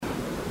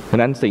เพราะ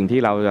ฉะนั้นสิ่งที่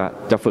เรา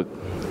จะฝึก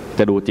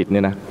จะดูจิตเ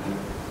นี่ยนะ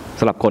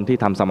สำหรับคนที่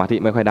ทำสมาธิ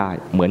ไม่ค่อยได้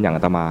เหมือนอย่างอ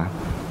าตมา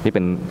ที่เ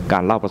ป็นกา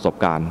รเล่าประสบ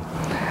การณ์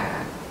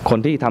คน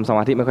ที่ทำสม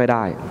าธิไม่ค่อยไ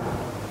ด้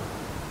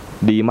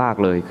ดีมาก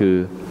เลยคือ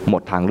หม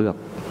ดทางเลือก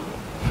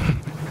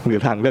หรือ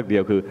ทางเลือกเดี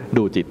ยวคือ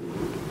ดูจิต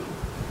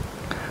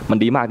มัน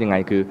ดีมากยังไง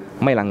คือ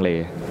ไม่ลังเล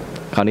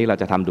คราวนี้เรา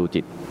จะทำดู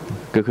จิต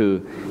ก็คือ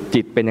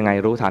จิตเป็นยังไง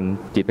รู้ทัน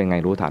จิตเป็นยังไง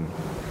รู้ทัน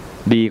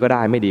ดีก็ไ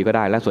ด้ไม่ดีก็ไ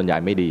ด้และส่วนใหญ่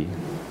ไม่ดี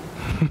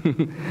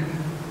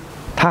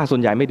ถ้าส่ว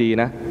นใหญ่ไม่ดี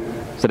นะ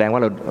แสดงว่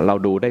าเรา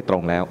ดูได้ตร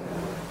งแล้ว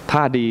ถ้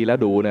าดีแล้ว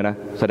ดูเนี่ยนะ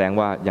แสดง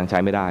ว่ายังใช้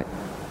ไม่ได้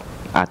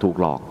อาจถูก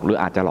หลอกหรือ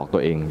อาจจะหลอกตั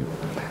วเองอยู่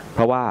เพ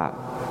ราะว่า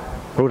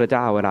พระพุทธเ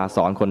จ้าเวลาส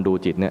อนคนดู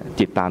จิตเนี่ย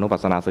จิตตานุปัส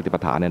สนาสติปั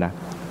ฏฐานเนี่ยนะ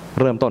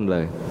เริ่มต้นเล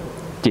ย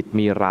จิต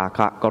มีราค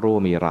ะก็รู้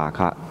ว่ามีรา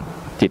คะ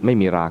จิตไม่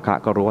มีราคะ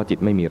ก็รู้ว่าจิต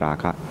ไม่มีรา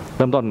คะเ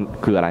ริ่มต้น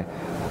คืออะไร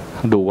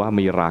ดูว่า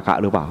มีราคะ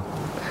หรือเปล่า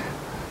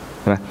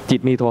นะจิต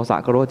มีโทสะ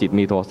ก็รู้ว่าจิต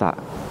มีโทสะ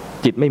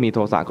จิตไม่มีโท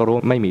สะก็รู้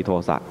ว่าไม่มีโท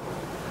สะ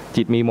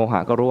จิตมีโมหะ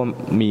ก็รู้ว่า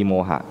มีโม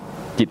หะ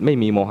จิตไม่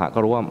มีโมหะก็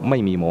รู้ว่าไม่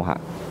มีโมหะ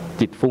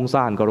จิตฟุ้ง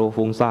ซ่านก็รู้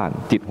ฟุ้งซ่าน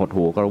จิตหด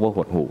หู่ก็รู้ว่าห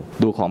ดหู่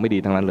ดูของไม่ดี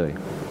ทั้งนั้นเลย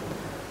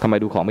ทำไม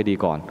ดูของไม่ดี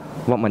ก่อน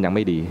ว่ามันยังไ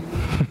ม่ดี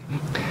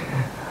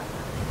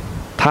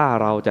ถ้า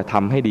เราจะท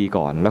ำให้ดี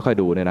ก่อนแล้วค่อย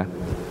ดูเนี่ยนะ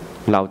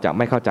เราจะไ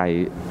ม่เข้าใจ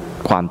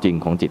ความจริง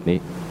ของจิตนี้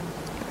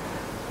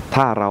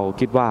ถ้าเรา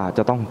คิดว่าจ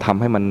ะต้องทำ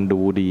ให้มัน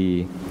ดูดี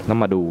แล้ว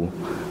มาดู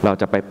เรา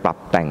จะไปปรับ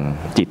แต่ง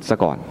จิตซะ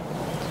ก่อน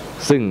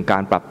ซึ่งกา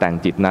รปรับแต่ง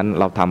จิตนั้น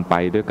เราทำไป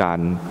ด้วยการ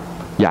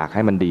อยากใ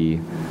ห้มันดี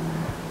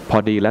พอ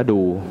ดีแล้วดู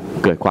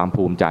เกิดความ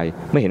ภูมิใจ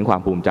ไม่เห็นควา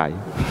มภูมิใจ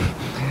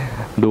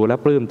ดูแล้ว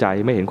ปลื้มใจ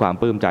ไม่เห็นความ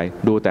ปลื้มใจ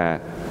ดูแต่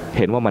เ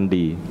ห็นว่ามัน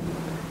ดี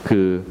คื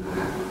อ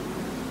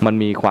มัน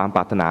มีความป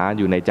รารถนาอ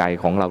ยู่ในใจ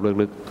ของเรา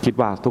ลึกๆคิด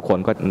ว่าทุกคน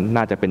ก็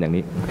น่าจะเป็นอย่าง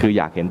นี้คืออ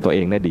ยากเห็นตัวเอ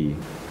งได้ดี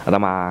อาต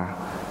มา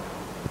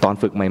ตอน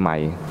ฝึกใหม่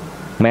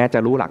ๆแม้จะ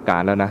รู้หลักกา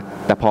รแล้วนะ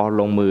แต่พอ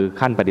ลงมือ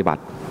ขั้นปฏิบั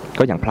ติ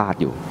ก็ยังพลาด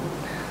อ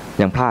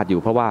ยู่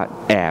เพราะว่า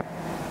แอ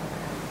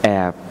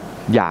บ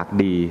อยาก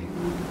ดี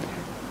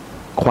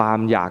ความ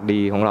อยากดี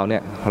ของเราเนี่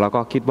ยเรา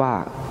ก็คิดว่า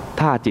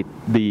ถ้าจิต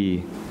ดี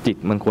จิต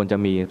มันควรจะ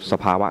มีส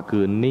ภาวะคื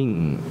อนิ่ง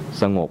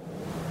สงบ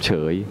เฉ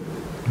ย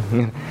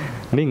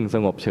นิ่งส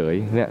งบเฉย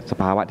เนี่ยส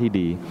ภาวะที่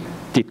ดี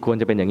จิตควร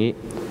จะเป็นอย่างนี้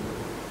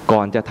ก่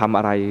อนจะทำอ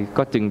ะไร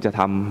ก็จึงจะ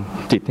ท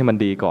ำจิตให้มัน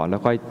ดีก่อนแล้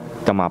วค่อย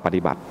จะมาป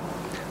ฏิบัติ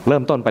เริ่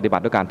มต้นปฏิบั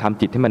ติด้วยการท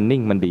ำจิตให้มันนิ่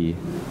งมันดี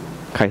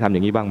ใครทำอย่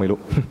างนี้บ้างไม่รู้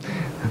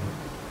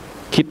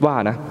คิดว่า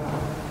นะ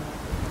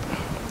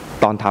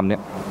ตอนทำเนี่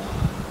ย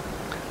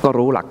ก็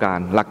รู้หลักการ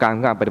ข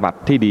องการปฏิบัติ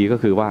ที่ดีก็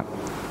คือว่า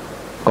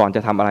ก่อนจ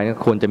ะทำอะไร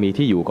ควรจะมี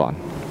ที่อยู่ก่อน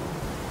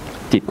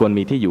จิตควร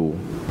มีที่อยู่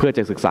เพื่อจ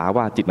ะศึกษา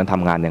ว่าจิตมันท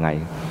ำงานยังไง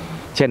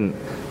เช่น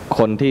ค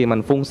นที่มัน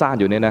ฟุ้งซ่าน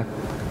อยู่เนี่ยนะ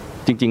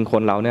จริงๆค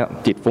นเราเนี่ย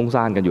จิตฟุ้ง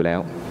ซ่านกันอยู่แล้ว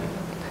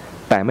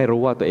แต่ไม่รู้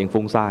ว่าตัวเอง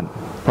ฟุ้งซ่าน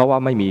เพราะว่า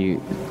ไม่มี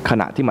ข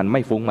ณะที่มันไ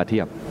ม่ฟุ้งมาเที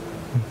ยบ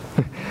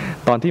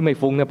ตอนที่ไม่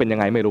ฟุ้งเนี่ยเป็นยัง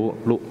ไงไม่รู้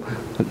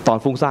ตอน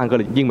ฟุ้งซ่านก็เ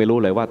ลยยิ่งไม่รู้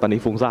เลยว่าตอนนี้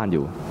ฟุ้งซ่านอ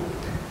ยู่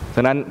ฉ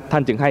ะนั้นท่า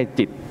นจึงให้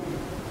จิต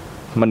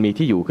มันมี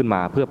ที่อยู่ขึ้นม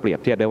าเพื่อเปรียบ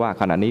เทียบได้ว่า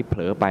ขณะนี้เผ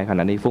ลอไปขณ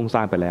ะนี้ฟุ้งซ่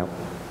านไปแล้ว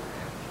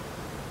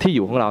ที่อ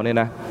ยู่ของเราเนี่ย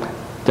นะ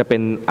จะเป็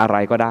นอะไร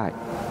ก็ได้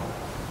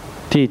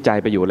ที่ใจ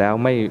ไปอยู่แล้ว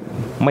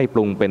ไม่ป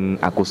รุงเป็น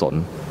อกุศล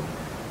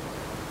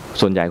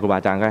ส่วนใหญ่ครูบา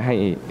อาจารย์ก็ให้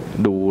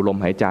ดูลม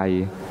หายใจ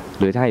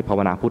หรือให้ภาว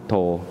นาพุทโธ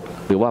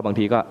หรือว่าบาง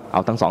ทีก็เอ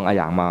าทั้งสองอ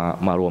ย่าง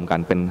มารวมกัน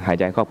เป็นหาย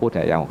ใจเข้าพุท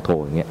หายใจออกโธ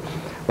อย่างเงี้ย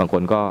บางค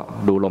นก็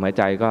ดูลมหาย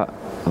ใจก็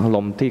ล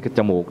มที่จ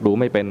มูกดู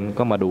ไม่เป็น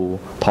ก็มาดู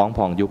ท้องพ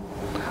องยุบ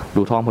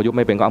ดูท้องพองยุบไ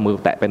ม่เป็นก็เอามือ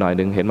แตะไปหน่อย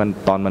นึงเห็นมัน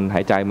ตอนมันห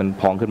ายใจมัน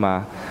พองขึ้นมา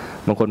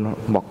บางคน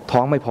บอกท้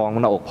องไม่พอง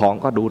หน้าอกพอง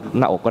ก็ดู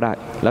หน้าอกก็ได้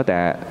แล้วแต่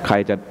ใคร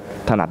จะ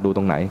ถนัดดูต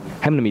รงไหน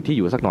ให้มันมีที่อ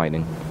ยู่สักหน่อยนึ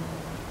ง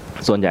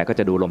ส่วนใหญ่ก็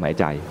จะดูลมหาย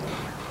ใจ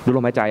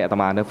อาต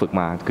มาเนี่ยฝึก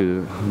มาคือ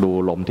ดู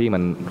ลมที่มั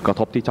นกระ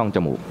ทบที่ช่องจ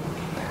มูก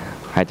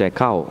หายใจ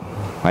เข้า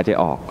หายใจ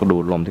ออกก็ดู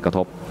ลมที่กระท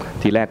บ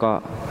ทีแรกก็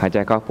หายใจ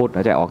เข้าพุทห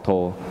ายใจออกโธ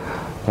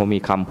พอมี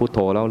คำพุทโธ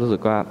แล้วรู้สึ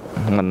กว่า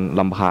มัน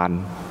รำคาญ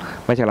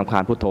ไม่ใช่รำคา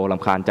ญพุทโธร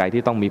ำคาญใจ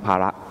ที่ต้องมีภา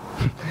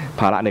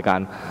ระในกา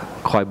ร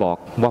คอยบอก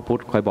ว่าพุท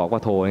คอยบอกว่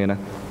าโธเนี่ยน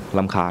ะร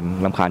ำ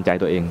คาญใจ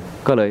ตัวเอง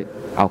ก็เลย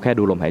เอาแค่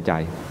ดูลมหายใจ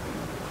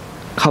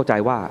เข้าใจ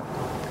ว่า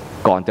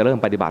ก่อนจะเริ่ม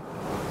ปฏิบัติ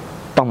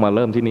ต้องมาเ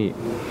ริ่มที่นี่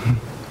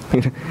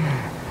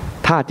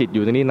ถ้าจิตอ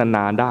ยู่ตรงนี้น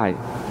านๆได้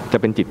จะ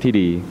เป็นจิตที่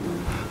ดี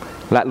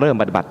และเริ่ม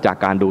ปฏิบัติจาก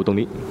การดูตรง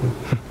นี้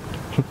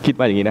คิด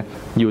ว่าอย่างนี้นะ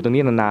อยู่ตรง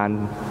นี้นาน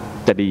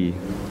ๆจะดี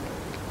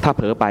ถ้าเ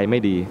ผลอไปไม่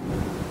ดี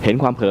เห็น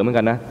ความเผลอเหมือน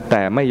กันนะแ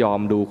ต่ไม่ยอม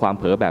ดูความ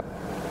เผลอแบบ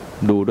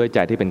ดูด้วยใจ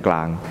ที่เป็นกล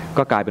าง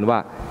ก็กลายเป็นว่า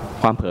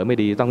ความเผลอไม่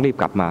ดีต้องรีบ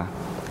กลับมา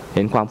เ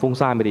ห็นความฟุ้ง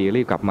ซ่านไม่ดี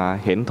รีบกลับมา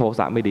เห็นโท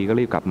สะไม่ดีก็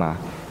รีบกลับมา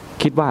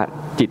คิดว่า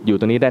จิตอยู่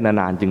ตรงนี้ได้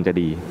นานๆจึงจะ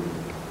ดี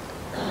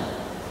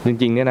จ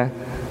ริงๆเนี่ยนะ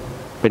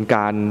เป็นก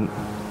าร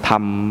ท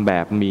ำแบ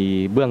บมี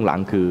เบื้องหลัง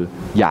คือ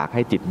อยากใ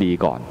ห้จิตดี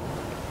ก่อน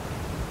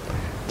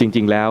จ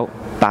ริงๆแล้ว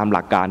ตามห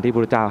ลักการที่พระพุ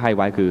ทธเจ้าให้ไ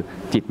ว้คือ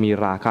จิตมี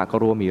ราคะก็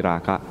รู้ว่ามีรา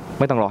คะ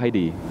ไม่ต้องรอให้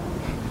ดี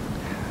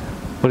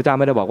พระพุทธเจ้า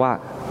ไม่ได้บอกว่า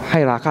ให้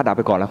ราคะดับไ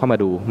ปก่อนแล้วเข้ามา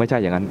ดูไม่ใช่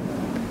อย่างนั้น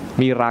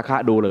มีราคะ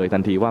ดูเลยทั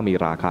นทีว่ามี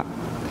ราคะ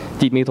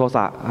จิตมีโทส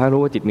ะให้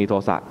รู้ว่าจิตมีโท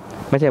สะ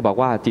ไม่ใช่บอก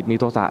ว่าจิตมี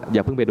โทสะอย่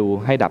าเพิ่งไปดู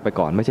ให้ดับไป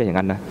ก่อนไม่ใช่อย่าง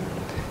นั้นนะ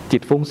จิ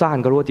ตฟุ้งซ่าน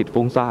ก็รู้ว่าจิต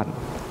ฟุ้งซ่าน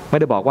ไม่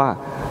ได้บอกว่า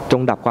จ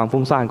งดับความ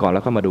ฟุ้งซ่านก่อนแล้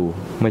วค่อยมาดู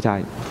ไม่ใช่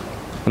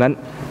เพราะนั้น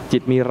จิ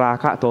ตมีรา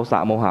คะโทสะ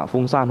โมหะ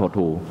ฟุ้งซ่านหด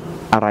หู่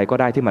อะไรก็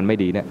ได้ที่มันไม่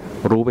ดีเนี่ย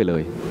รู้ไปเล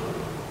ย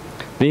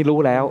นี่รู้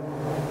แล้ว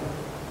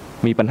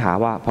มีปัญหา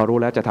ว่าพอรู้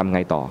แล้วจะทำไง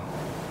ต่อ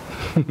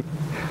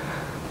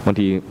บาง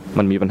ที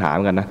มันมีปัญหาเห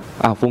มือนกันนะ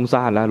ฟุ้ง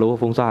ซ่านแล้วรู้ว่า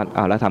ฟุ้งซ่าน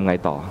แล้วทำไง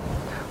ต่อ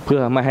เพื่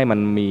อไม่ให้มัน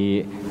มี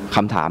ค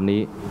ำถาม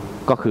นี้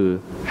ก็คือ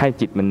ให้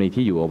จิตมันมี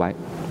ที่อยู่เอาไว้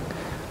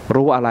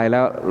รู้อะไรแล้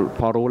ว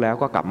พอรู้แล้ว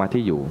ก็กลับมา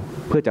ที่อยู่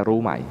เพื่อจะรู้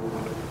ใหม่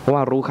เพราะว่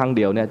ารู้ครั้งเ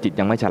ดียวเนี่ยจิต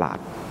ยังไม่ฉลาด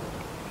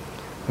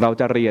เรา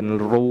จะเรียน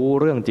รู้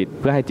เรื่องจิต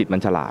เพื่อให้จิตมั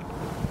นฉลาด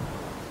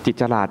จิต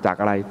ฉลาดจาก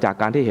อะไรจาก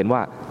การที่เห็นว่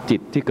าจิ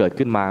ตที่เกิด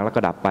ขึ้นมาแล้วก็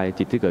ดับไป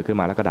จิตที่เกิดขึ้น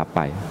มาแล้วก็ดับไ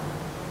ป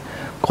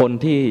คน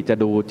ที่จะ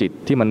ดูจิต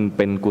ที่มันเ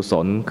ป็นกุศ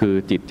ลคือ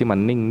จิตที่มัน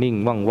นิ่ง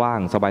ๆว่า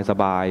งๆส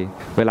บาย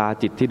ๆเวลา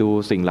จิตที่ดู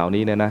สิ่งเหล่า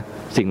นี้เนี่ยนะ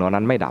สิ่งเหล่า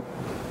นั้นไม่ดับ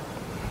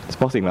เ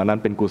พราะสิ่งเหล่านั้น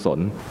เป็นกุศล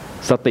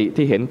สติ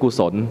ที่เห็นกุ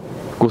ศ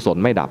ล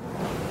ไม่ดับ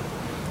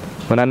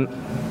เพราะนั้น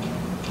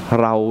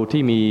เรา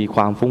ที่มีค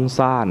วามฟุ้ง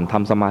ซ่านท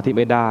ำสมาธิ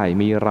ไม่ได้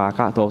มีราค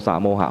ะโทสะ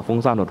โมหะฟุ้ง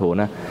ซ่านโห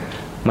นะ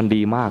มัน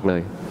ดีมากเล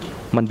ย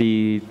มัน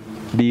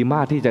ดีม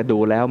ากที่จะดู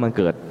แล้วมัน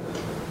เกิด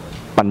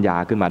ปัญญา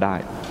ขึ้นมาได้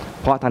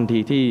เพราะทันที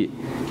ที่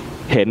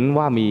เห็น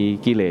ว่ามี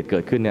กิเลสเกิ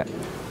ดขึ้นเนี่ย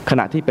ข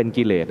ณะที่เป็น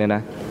กิเลสเนี่ยน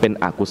ะเป็น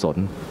อกุศล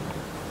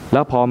แ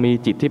ล้วพอมี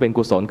จิตที่เป็น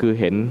กุศลคือ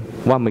เห็น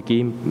ว่าเมื่อกี้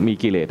มี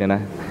กิเลสเนี่ยน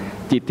ะ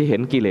จิตที่เห็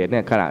นกิเลสเ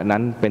นี่ยขณะนั้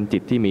นเป็นจิ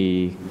ตที่มี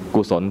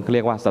กุศลเรี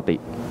ยกว่าสติ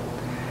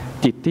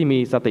จิตที่มี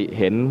สติ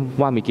เห็น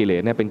ว่ามีกิเล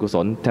สเนี่ยเป็นกุศ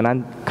ลฉะนั้น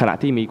ขณะ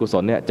ที่มีกุศ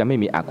ลเนี่ยจะไม่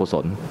มีอกุศ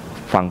ล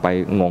ฟังไป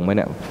งงไหมเ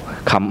นี่ย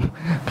ค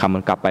ำมั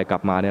นกลับไปกลั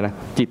บมาเนี่ยนะ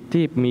จิต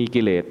ที่มี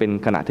กิเลสเป็น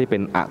ขณะที่เป็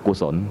นอกุ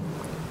ศล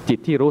จิต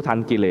ที่รู้ทัน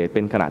กิเลสเ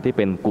ป็นขณะที่เ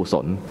ป็นกุศ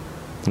ล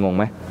งงไ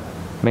หม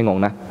ไม่งง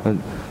นะ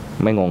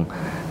ไม่งง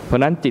เพรา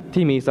ะนั้นจิต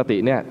ที่มีสติ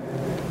เนี่ย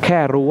แค่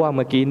รู้ว่าเ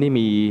มื่อกี้นี่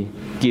มี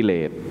กิเล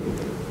ส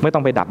ไม่ต้อ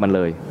งไปดับมันเ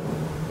ลย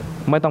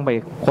ไม่ต้องไป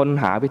ค้น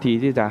หาวิธี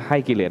ที่จะให้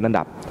กิเลสนั้น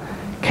ดับ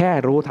แค่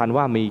รู้ทัน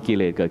ว่ามีกิ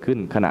เลสเกิดขึ้น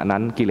ขณะนั้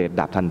นกิเลส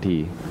ดับทันที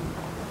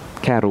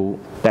แค่รู้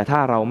แต่ถ้า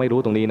เราไม่รู้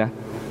ตรงนี้นะ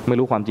ไม่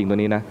รู้ความจริงตัว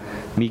นี้นะ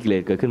มีกิเล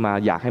สเกิดขึ้นมา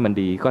อยากให้มัน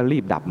ดีก็รี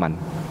บดับมัน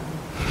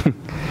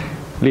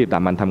รีบดั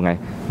บมันทำไง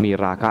มี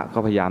ราคะก็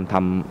พยายามท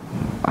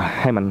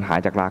ำให้มันหาย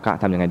จากราคะ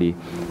ทำยังไงดี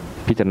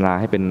พิจารณา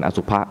ให้เป็นอ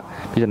สุภะ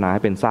พิจารณาใ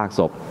ห้เป็นซากศ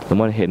พสม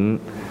มติเ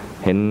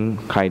ห็น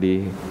ใครดี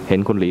เห็น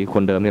คุณหลีค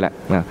นเดิมนี่แหละ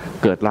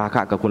เกิดราค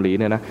ะกับคุณหลี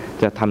เนี่ยนะ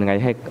จะทำยังไง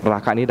ให้รา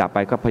คะนี้ดับไป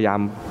ก็พยายาม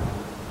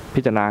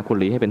พิจารณาคุณ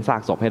หลีให้เป็นซา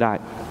กศพให้ได้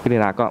พิจา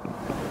รณาก็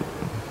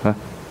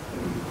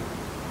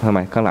ทำไม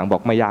ข้างหลังบอ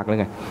กไม่ยากเลย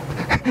ไง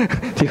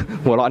ที่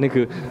หัวเราะนี่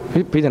คือ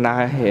พิจารณา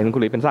เห็นคุ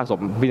ณหลีเป็นซากศพ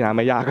พิจารณาไ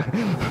ม่ยาก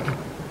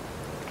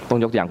ต้อง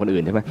ยกอย่างคน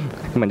อื่นใช่ไหม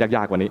ที่มันย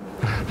ากกว่านี้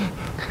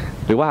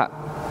หรือว่า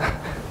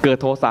เกิด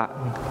โทสะ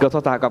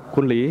กับ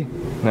คุณหลี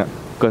เนี่ย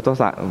เกิดโท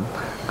สะ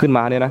ขึ้นม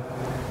าเนี่ยนะ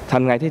ท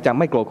ำไงที่จะ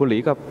ไม่โกรธคุณหลี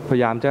ก็พย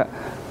ายามจะ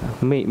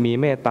ไม่มี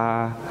เมตตา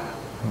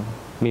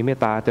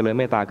เจริญ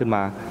เมตตาขึ้นม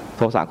าโ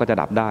ทสะก็จะ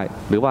ดับได้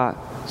หรือว่า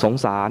สง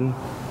สาร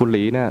คุณห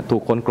ลีเนี่ยถู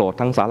กคนโกรธ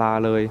ทั้งศาลา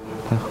เลย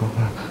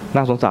น่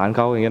าสงสารเ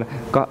ขาอย่างเงี้ย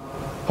ก็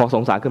พอส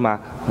งสารขึ้นมา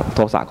โท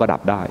สะก็ดั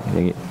บได้อ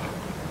ย่างงี้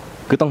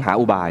คือต้องหา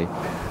อุบาย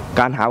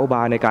การหาอุบ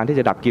ายในการที่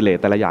จะดับกิเลส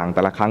แต่ละอย่างแ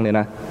ต่ละครั้งเนี่ย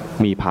นะ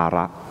มีภาร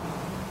ะ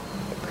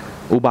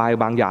อุบาย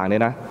บางอย่างเนี่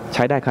ยนะใ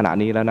ช้ได้ขณะ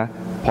นี้แล้วนะ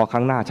พอค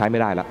รั้งหน้าใช้ไม่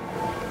ได้ละ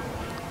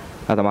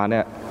อาตมาเนี่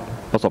ย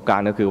ประสบการ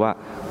ณ์ก็คือว่า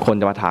คน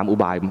จะมาถามอุ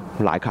บาย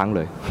หลายครั้งเ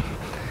ลย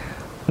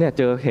เนี่ยเ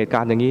จอเหตุกา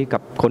รณ์อย่างนี้กั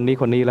บคน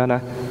นี้แล้วน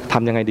ะท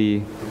ำยังไงดี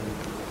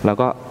เรา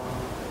ก็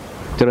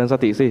เจริญส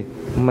ติสิ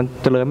มัน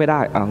เจริญไม่ได้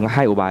ใ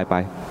ห้อุบายไป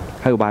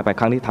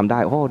ครั้งนี้ทำได้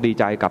โอ้ดี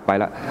ใจกลับไป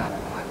แล้ว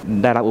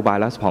ได้รับอุบาย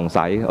แล้วผ่องใส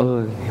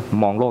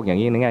มองโลกอย่าง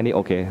นี้ในแง่นี้โ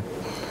อเค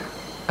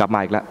กลับมา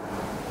อีกแล้ว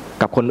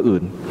กับคนอื่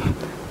น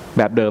แ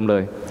บบเดิมเล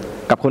ย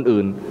กับคน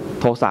อื่น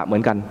โทสะเหมื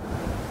อนกัน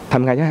ท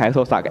ำไงให้หายโท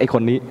สะกับไอ้ค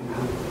นนี้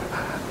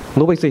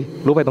รู้ไปสิ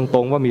รู้ไปต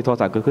รงๆว่ามีโท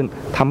สะเกิดขึ้น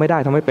ทำไม่ได้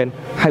ทำไม่เป็น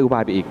ให้อุบา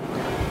ยไปอีก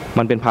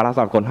มันเป็นภาระส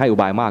ำหรับคนให้อุ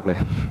บายมากเลย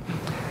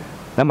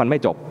แล้วมันไม่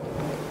จบ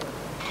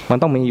มัน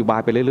ต้องมีอุบา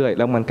ยไปเรื่อยๆแ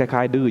ล้วมันคล้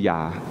ายๆดื้อยา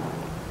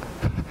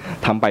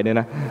ทำไปเนี่ย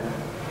นะ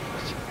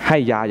ให้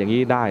ยาอย่าง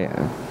นี้ไ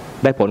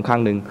ด้ผลครั้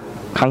งหนึ่ง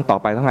ครั้งต่อ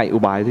ไปต้องให้อุ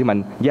บายที่มัน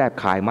แยบ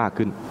คายมาก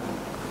ขึ้น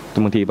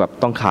บางทีแบบ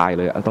ต้องคาย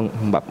เลยต้อง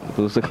แบบ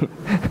รู้สึก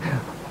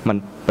มั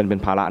นเป็น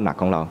ภาระหนัก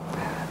ของเรา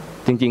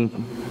จริง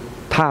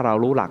ๆถ้าเรา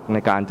รู้หลักใน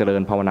การเจริ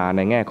ญภาวนาใ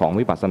นแง่ของ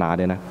วิปัสสนาเ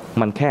นี่ยนะ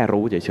มันแค่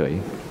รู้เฉย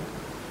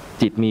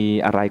ๆจิตมี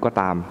อะไรก็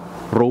ตาม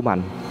รู้มัน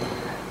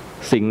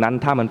สิ่งนั้น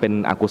ถ้ามันเป็น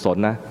อกุศล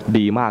นะ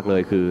ดีมากเล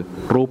ยคือ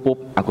รู้ปุ๊บ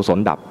อกุศล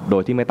ดับโด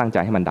ยที่ไม่ตั้งใจ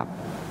ให้มันดับ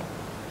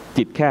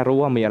จิตแค่รู้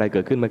ว่ามีอะไรเ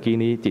กิดขึ้นเมื่อกี้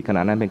นี้จิตขณ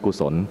ะนั้นเป็นกุ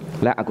ศล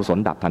และอกุศล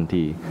ดับทัน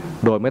ที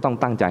โดยไม่ต้อง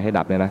ตั้งใจให้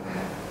ดับเนี่ยนะ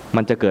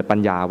มันจะเกิดปัญ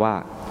ญาว่า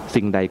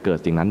สิ่งใดเกิด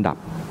สิ่งนั้นดับ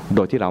โด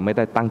ยที่เราไม่ไ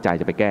ด้ตั้งใจ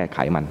จะไปแก้ไข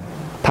มัน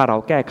ถ้าเรา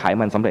แก้ไข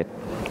มันสำเร็จ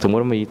สมม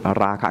ติว่ามี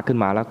ราคะขึ้น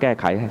มาแล้วแก้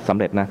ไขสำ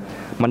เร็จนะ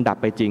มันดับ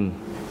ไปจริง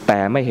แต่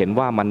ไม่เห็น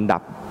ว่ามันดั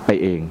บไป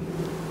เอง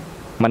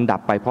มันดั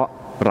บไปเพราะ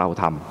เรา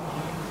ท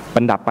ำ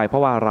มันดับไปเพรา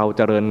ะว่าเราเ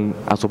จริญ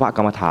อสุภก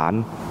รรมฐาน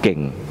เก่ง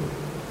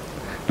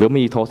รือ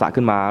มีโทสะ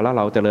ขึ้นมาแล้วเ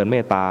ราเจริญเม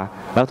ตตา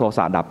แล้วโทส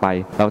ะดับไป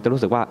เราจะ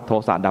รู้สึกว่าโท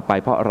สะดับไป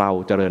เพราะเรา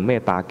เจริญเม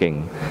ตตาเก่ง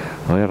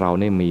เฮ้ยเรา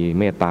นี่มี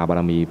เมตตาบา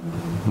รมี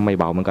ไม่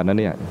เบาเหมือนกันนะ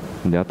เนี่ย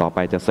เดี๋ยวต่อไป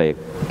จะเสก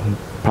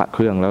พระเค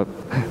รื่องแล้ว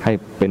ให้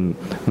เป็น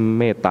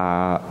เมตตา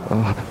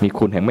มี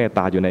คุณแห่งเมตต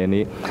าอยู่ใน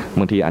นี้บ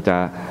างทีอาจจะ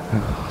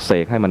เส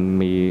กให้มัน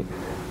มี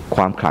ค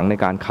วามขลังใน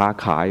การค้า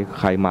ขาย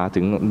ใครมา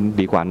ถึง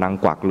ดีกว่านาง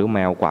กวักหรือแม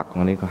วกวัก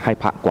อันนี้ก็ให้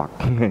พระกวัก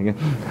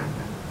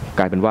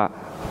กลายเป็นว่า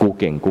กู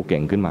เก่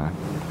งขึ้นมา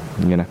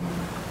อย่างเงี้ยนะ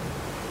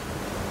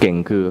เก่ง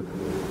คือ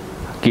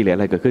กิเลสอ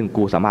ะไรเกิดขึ้น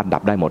กูสามารถดั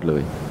บได้หมดเล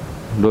ย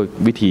ด้วย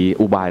วิธี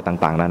อุบาย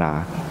ต่างๆนานา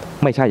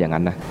ไม่ใช่อย่าง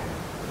นั้นนะ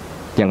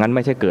อย่างนั้นไ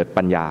ม่ใช่เกิด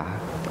ปัญญ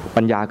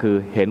าคือ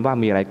เห็นว่า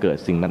มีอะไรเกิด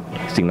สิ่ง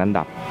นั้น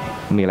ดับ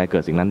มีอะไรเกิ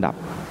ดสิ่งนั้นดับ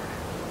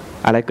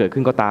อะไรเกิด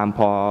ขึ้นก็ตาม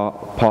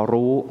พอ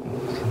รู้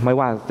ไม่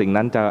ว่าสิ่ง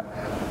นั้นจะ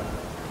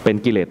เป็น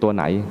กิเลสตัวไ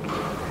หน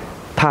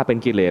ถ้าเป็น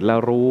กิเลสแล้ว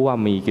รู้ว่า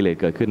มีกิเลส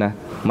เกิดขึ้นนะ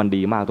มัน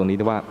ดีมากตรงนี้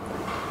ที่ว่า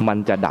มัน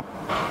จะดับ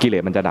กิเล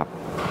สมันจะดับ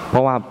เพร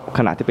าะว่าข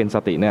ณะที่เป็นส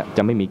ติเนี่ยจ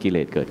ะไม่มีกิเล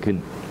สเกิดขึ้น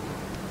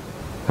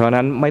เพราะ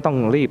นั้นไม่ต้อง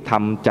รีบท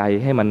ำใจ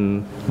ให้มัน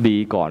ดี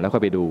ก่อนแล้วค่อ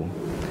ยไปดู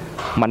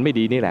มันไม่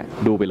ดีนี่แหละ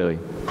ดูไปเลย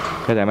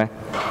เข้าใจไหม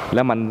แ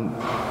ล้วมัน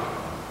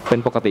เป็น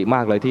ปกติม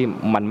ากเลยที่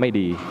มันไม่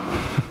ดี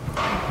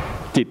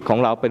จิตของ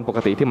เราเป็นปก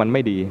ติที่มันไ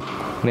ม่ดี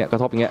เนี่ยกร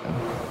ะทบอย่างเงี้ย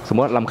สมม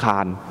ติรำคา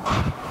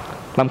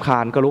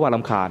ญก็รู้ว่าร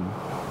ำคาญ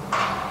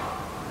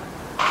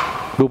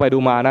ดูไปดู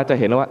มานะจะ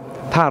เห็นว่า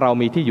ถ้าเรา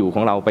มีที่อยู่ข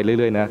องเราไปเ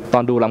รื่อยๆนะตอ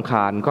นดูรำค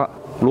าญก็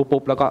รู้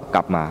ปุ๊บแล้วก็ก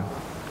ลับมา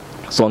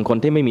ส่วนคน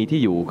ที่ไม่มีที่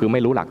อยู่คือไ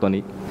ม่รู้หลักตัว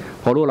นี้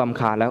พอรู้รำ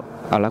คาญแล้ว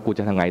เอาแล้วกู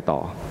จะทำไงต่อ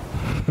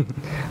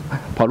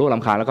พอรู้ร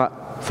ำคาญแล้วก็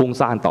ฟุ้ง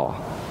ซ่านต่อ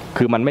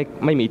คือมัน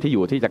ไม่มีที่อ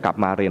ยู่ที่จะกลับ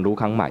มาเรียนรู้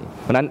ครั้งใหม่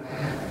เพราะนั้น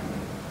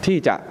ที่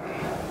จะ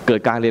เกิ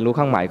ดการเรียนรู้ค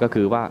รั้งใหม่ก็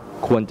คือว่า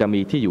ควรจะ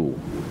มีที่อยู่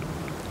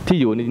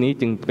นี้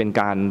จึงเป็น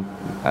การ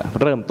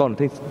เริ่มต้น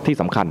ที่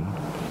สำคั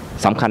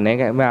ญใน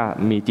แง่ว่า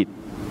มีจิต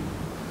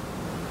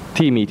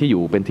ที่มีที่อ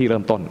ยู่เป็นที่เ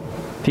ริ่มต้น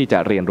ที่จะ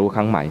เรียนรู้ค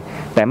รั้งใหม่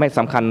แต่ไม่ส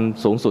ำคัญ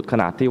สูงสุดข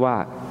นาดที่ว่า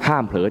ห้า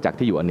มเผลอจาก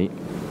ที่อยู่อันนี้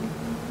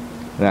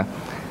นะ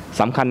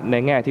สำคัญใน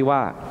แง่ที่ว่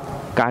า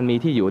การมี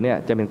ที่อยู่เนี่ย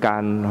จะเป็นกา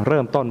รเ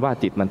ริ่มต้นว่า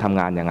จิตมันทำ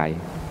งานยังไง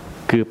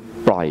คือ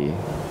ปล่อย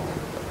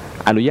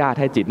อนุญาต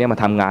ให้จิตเนี่ยมา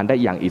ทำงานได้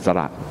อย่างอิสร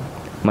ะ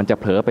มันจะ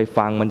เผลอไป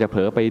ฟังมันจะเผล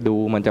อไปดู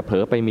มันจะเผล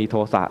อไปมีโท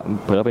สะ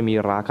เผลอไปมี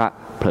ราคะ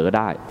เผลอไ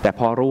ด้แต่พ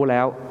อรู้แ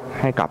ล้ว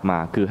ให้กลับมา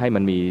คือให้มั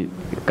นมี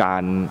กา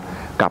ร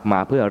กลับมา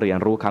เพื่อเรียน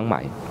รู้ครั้งให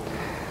ม่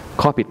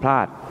ข้อผิดพลา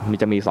ด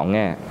จะมี2 แ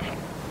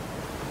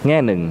ง่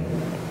หนึ่ง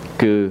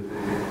คือ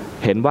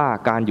เห็นว่า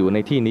การอยู่ใน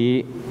ที่นี้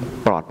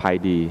ปลอดภัย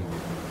ดี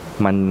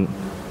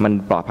มัน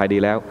ปลอดภัยดี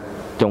แล้ว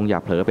จงอย่า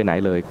เผลอไปไหน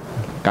เลย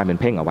การเป็น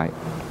เพ่งเอาไว้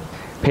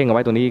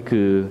ตัวนี้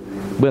คือ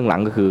เบื้องหลั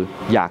งก็คือ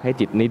อยากให้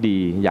จิตนี้ดี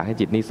อยากให้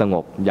จิตนี้สง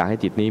บอยากให้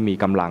จิตนี้มี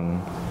กำลัง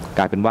ก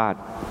ลายเป็นว่า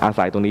อา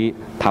ศัยตรงนี้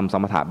ทำส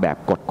มถะแบบ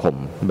กดข่ม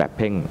แบบเ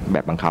พ่งแบ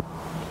บบังคับ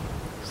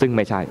ซึ่งไ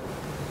ม่ใช่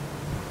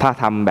ถ้า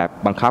ทำแบบ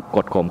บังคับก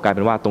ดข่มกลายเ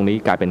ป็นว่าตรงนี้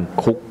กลายเป็น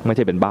คุกไม่ใ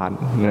ช่เป็นบ้าน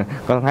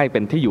ก็ต้องให้เป็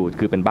นที่อยู่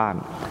คือเป็นบ้าน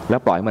แล้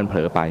วปล่อยให้มันเผล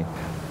อไป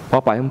พอ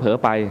ปล่อยให้มันเผลอ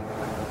ไป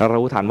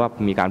รู้ทันว่า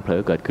มีการเผล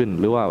อเกิดขึ้น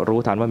หรือว่ารู้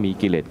ทันว่ามี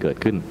กิเลสเกิด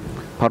ขึ้น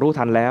พอรู้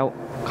ทันแล้ว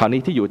คราว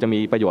นี้ที่อยู่จะมี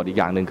ประโยชน์อีก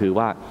อย่างหนึ่งคือ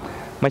ว่า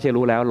ไม่ใช่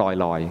รู้แล้วล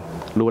อย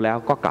รู้แล้ว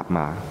ก็กลับม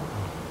า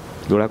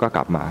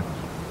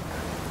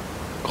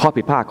ข้อ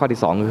ผิดพลาดข้อที่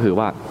2ก็คือ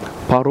ว่า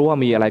พอรู้ว่า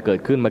มีอะไรเกิด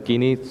ขึ้นเมื่อกี้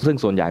นี้ซึ่ง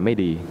ส่วนใหญ่ไม่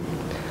ดี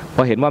พ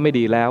อเห็นว่าไม่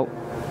ดีแล้ว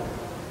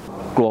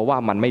กลัวว่า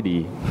มันไม่ดี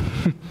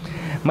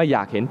ไม่อย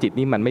ากเห็นจิต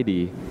นี้มันไม่ดี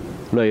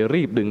เลย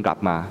รีบดึงกลับ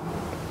มา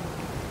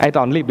ไอ้ต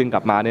อนรีบดึงก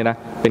ลับมาเนี่ยนะ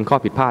เป็นข้อ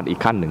ผิดพลาดอีก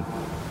ขั้นหนึ่ง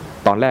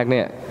ตอนแรกเ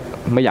นี่ย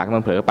ไม่อยากให้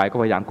มันเผลอไปก็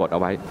พยายามกดเอา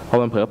ไว้พอ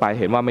มันเผลอไป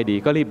เห็นว่าไม่ดี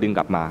ก็รีบดึงก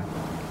ลับมา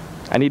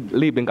อันนี้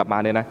รีบดึงกลับมา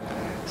เนี่ยนะ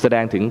แสด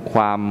งถึงค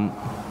วาม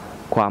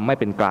ไม่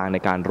เป็นกลางใน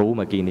การรู้เ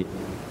มื่อกี้นี้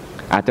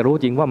อาจจะรู้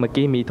จริงว่าเมื่อ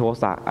กี้มีโท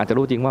สะอาจจะ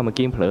รู้จริงว่าเมื่อ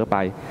กี้เผลอไป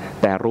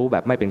แต่รู้แบ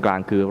บไม่เป็นกลาง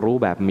คือรู้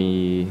แบบ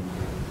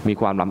มี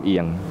ความลำเอี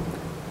ยง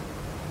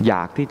อย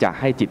ากที่จะ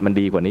ให้จิตมัน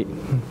ดีกว่านี้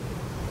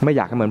ไม่อ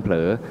ยากให้มันเผล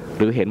อห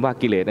รือเห็นว่า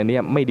กิเลสอันนี้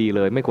ไม่ดีเ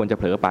ลยไม่ควรจะ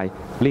เผลอไป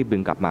รีบดึ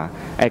งกลับมา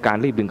ไอ้การ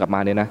รีบดึงกลับมา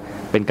เนี่ยนะ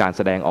เป็นการแ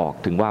สดงออก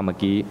ถึงว่าเมื่อ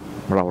กี้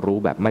เรารู้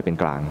แบบไม่เป็น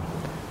กลาง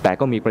แต่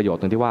ก็มีประโยช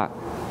น์ตรงที่ว่า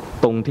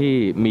ตรงที่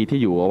มีที่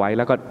อยู่เอาไว้แ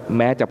ล้วก็แ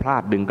ม้จะพลา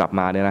ดดึงกลับ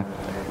มาเนี่ยนะ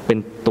เป็น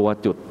ตัว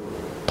จุด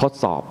ทด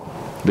สอบ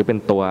หรือเป็น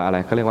ตัวอะไร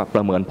เขาเรียกว่าป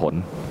ระเมินผล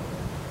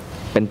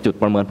เป็นจุด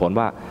ประเมินผล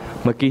ว่า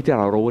เมื่อกี้ที่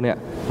เรารู้เนี่ย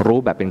รู้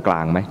แบบเป็นกล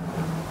างไหม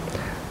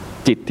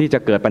จิตที่จะ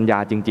เกิดปัญญา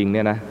จริงๆเ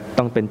นี่ยนะ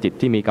ต้องเป็นจิต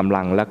ที่มีกำ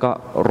ลังแล้วก็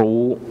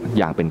รู้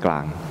อย่างเป็นกลา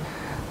ง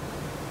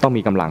ต้อง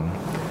มีกำลัง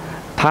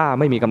ถ้า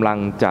ไม่มีกำลัง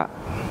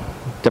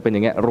จะเป็นอย่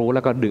างเงี้ยรู้แ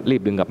ล้วก็รี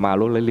บดึงกลับมา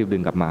รู้แล้วรีบดึ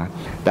งกลับมา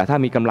แต่ถ้า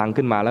มีกำลัง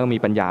ขึ้นมาแล้วก็มี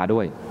ปัญญาด้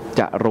วย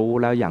จะรู้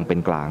แล้วอย่างเป็น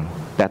กลาง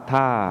แต่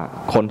ถ้า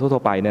คนทั่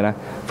วไปเนี่ยนะ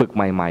ฝึกใ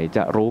หม่ๆจ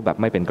ะรู้แบบ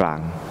ไม่เป็นกลาง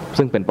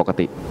ซึ่งเป็นปก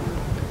ติ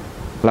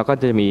เราก็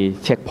จะมี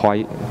เช็คพอย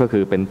ต์ก็คื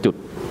อเป็นจุ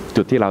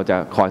ดที่เราจะ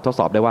คอยทด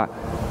สอบได้ว่า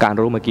การ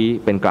รู้เมื่อกี้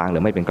เป็นกลางหรื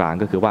อไม่เป็นกลาง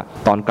ก็คือว่า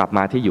ตอนกลับม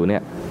าที่อยู่เนี่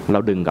ยเรา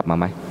ดึงกลับมา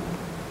ไหม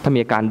ถ้า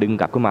มีการดึง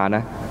กลับขึ้นมาน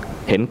ะ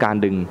เห็นการ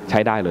ดึงใช้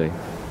ได้เลย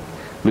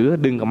หรือ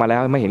ดึงกลับมาแล้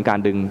วไม่เห็นการ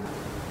ดึง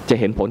จะ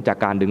เห็นผลจาก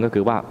การดึงก็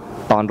คือว่า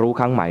ตอนรู้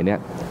ครั้งใหม่เนี่ย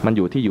มันอ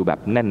ยู่ที่อยู่แบบ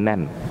แน่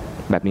น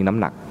แบบมีน้ำ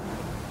หนัก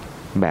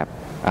แบบ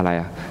อะไร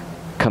อะ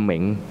เขม็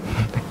ง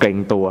เกรง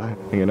ตัว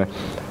อย่างเงี้ยนะ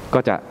ก็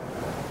จะ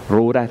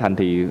รู้ได้ทัน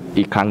ที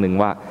อีกครั้งหนึ่ง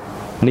ว่า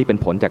นี่เป็น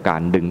ผลจากกา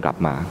รดึงกลับ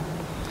มา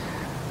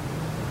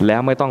แล้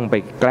วไม่ต้องไป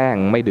แกล้ง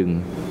ไม่ดึง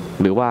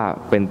หรือว่า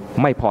เป็น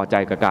ไม่พอใจ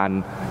กับการ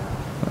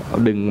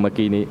ดึงเมื่อ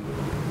กี้นี้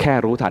แค่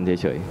รู้ทันเ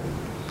ฉย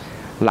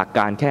ๆหลักก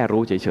ารแค่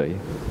รู้เฉย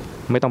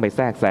ๆไม่ต้องไปแท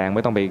รกแซงไ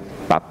ม่ต้องไป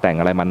ปรับแต่ง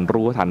อะไรมัน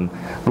รู้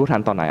ทั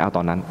นตอนไหนเอาต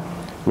อนนั้น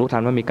รู้ทั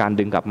นว่ามีการ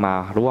ดึงกลับมา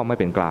รู้ว่าไม่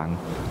เป็นกลาง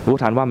รู้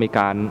ทันว่ามี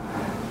การ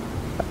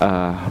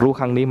รู้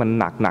ครั้งนี้มัน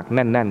หนักแ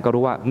น่นก็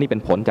รู้ว่านี่เป็น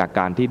ผลจาก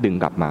การที่ดึง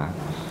กลับมา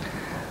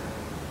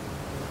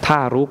ถ้า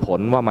รู้ผล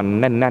ว่ามัน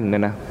แน่นเนี่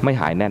ยนะไม่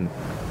หายแน่น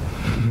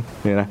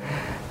เนี่ยนะ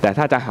แต่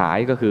ถ้าจะหาย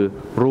ก็คือ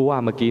รู้ว่า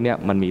เมื่อกี้เนี่ย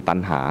มันมีตัณ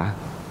หา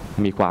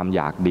มีความอ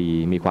ยากดี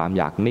มีความ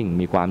อยากนิ่ง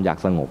มีความอยาก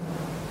สงบ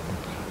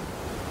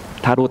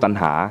ถ้ารู้ตัณ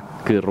หา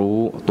คือรู้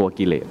ตัว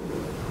กิเลส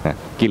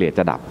กิเลสจ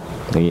ะดับ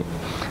อย่างนี้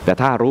แต่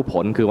ถ้ารู้ผ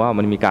ลคือว่า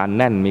มันมีการ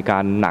แน่นมีกา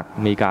รหนัก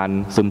มีการ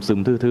ซึม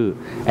ทื่อ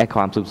ๆไอ้ค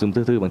วามซึม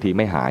ทื่อๆบางที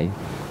ไม่หาย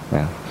น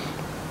ะ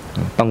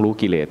ต้องรู้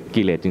กิเล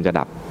สจึงจะ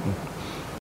ดับ